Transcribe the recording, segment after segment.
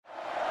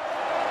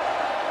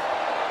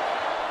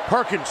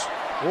Perkins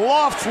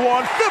lofts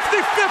one.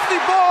 50-50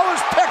 ball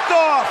is picked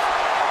off.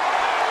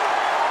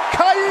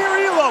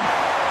 Kaiir Elam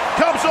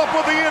comes up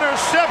with the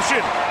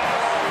interception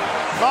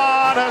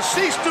on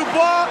Hassis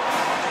Dubois,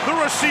 the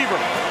receiver.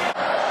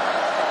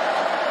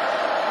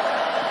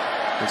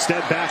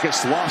 Instead,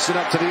 Backus lofts it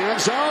up to the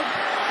end zone,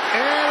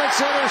 and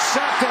it's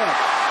intercepted.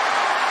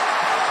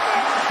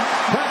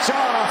 That's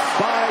off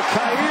by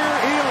Kaiir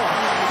Elam.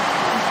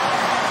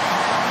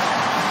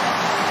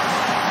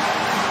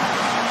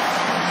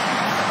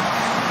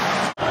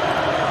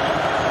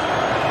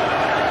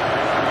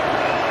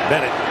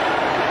 Bennett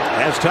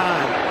has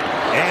time,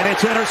 and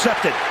it's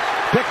intercepted.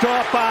 Picked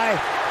off by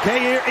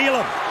Kaiir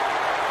Elam.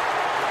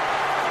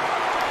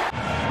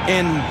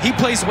 And he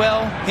plays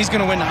well, he's going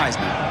to win the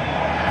Heisman.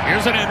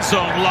 Here's an end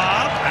zone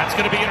lob. That's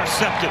going to be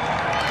intercepted.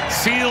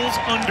 Seals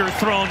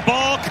underthrown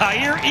ball.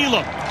 Kaiir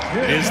Elam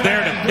is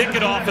there to pick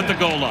it off at the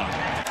goal line.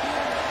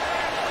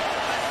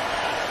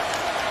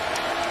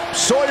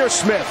 Sawyer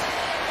Smith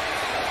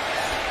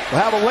will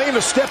have a lane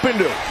to step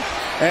into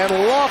and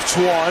lofts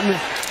one,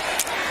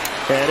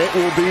 and it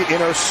will be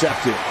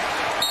intercepted.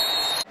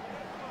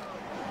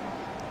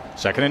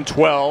 2nd and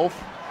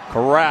 12.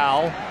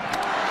 Corral.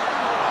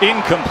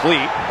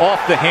 Incomplete.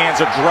 Off the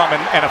hands of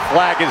Drummond, and a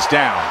flag is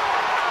down.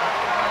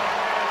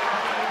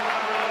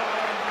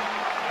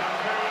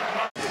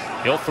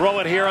 He'll throw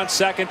it here on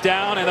 2nd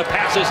down, and the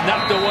pass is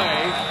knocked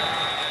away.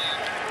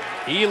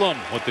 Elam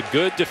with the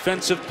good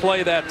defensive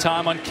play that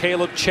time on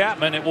Caleb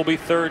Chapman. It will be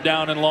 3rd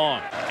down and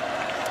long.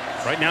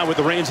 Right now with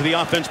the reins of the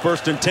offense,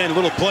 1st and 10.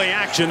 Little play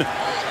action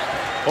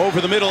over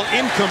the middle.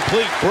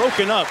 Incomplete.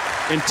 Broken up.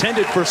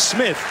 Intended for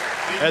Smith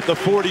at the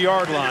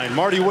 40-yard line.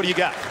 Marty, what do you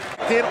got?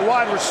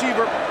 Wide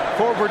receiver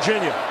for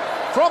Virginia.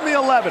 From the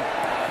 11.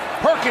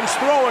 Perkins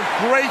throwing,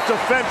 great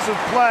defensive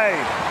play.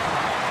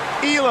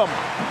 Elam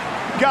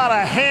got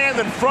a hand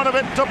in front of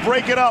it to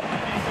break it up.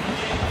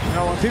 You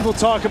know, when people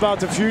talk about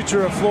the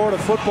future of Florida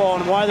football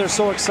and why they're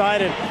so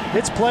excited,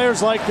 it's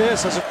players like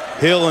this.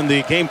 Hill and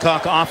the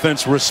Gamecock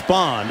offense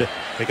respond.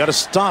 They got to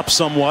stop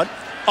somewhat.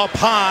 Up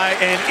high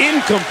and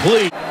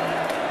incomplete.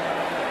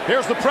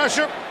 Here's the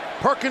pressure.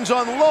 Perkins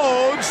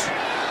unloads,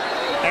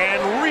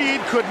 and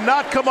Reed could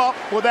not come up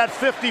with that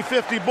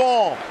 50-50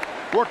 ball.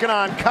 Working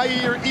on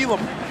Kaiir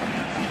Elam.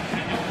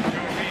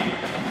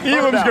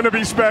 Elam's going to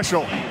be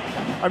special.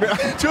 I mean,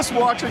 just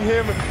watching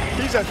him,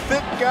 he's a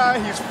thick guy,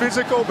 he's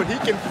physical, but he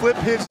can flip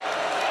his.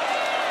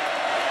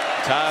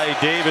 Ty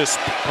Davis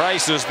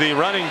prices the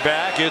running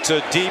back. It's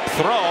a deep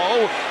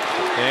throw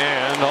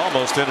and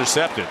almost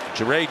intercepted.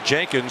 Jaray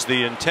Jenkins,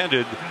 the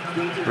intended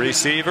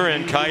receiver,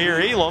 and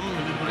Kaiir Elam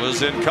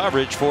was in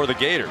coverage for the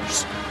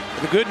Gators.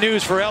 The good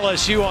news for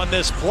LSU on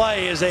this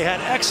play is they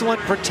had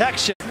excellent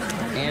protection.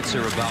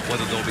 Answer about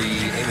whether they'll be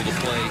able to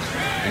play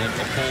in a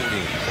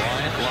holding.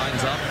 Bryant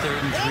lines up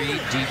 3rd and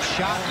 3, deep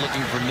shot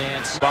looking for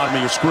Nance. Bottom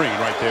of your screen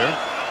right there.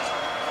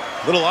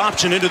 Little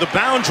option into the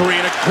boundary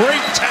and a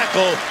great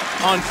tackle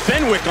on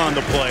Fenwick on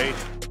the play.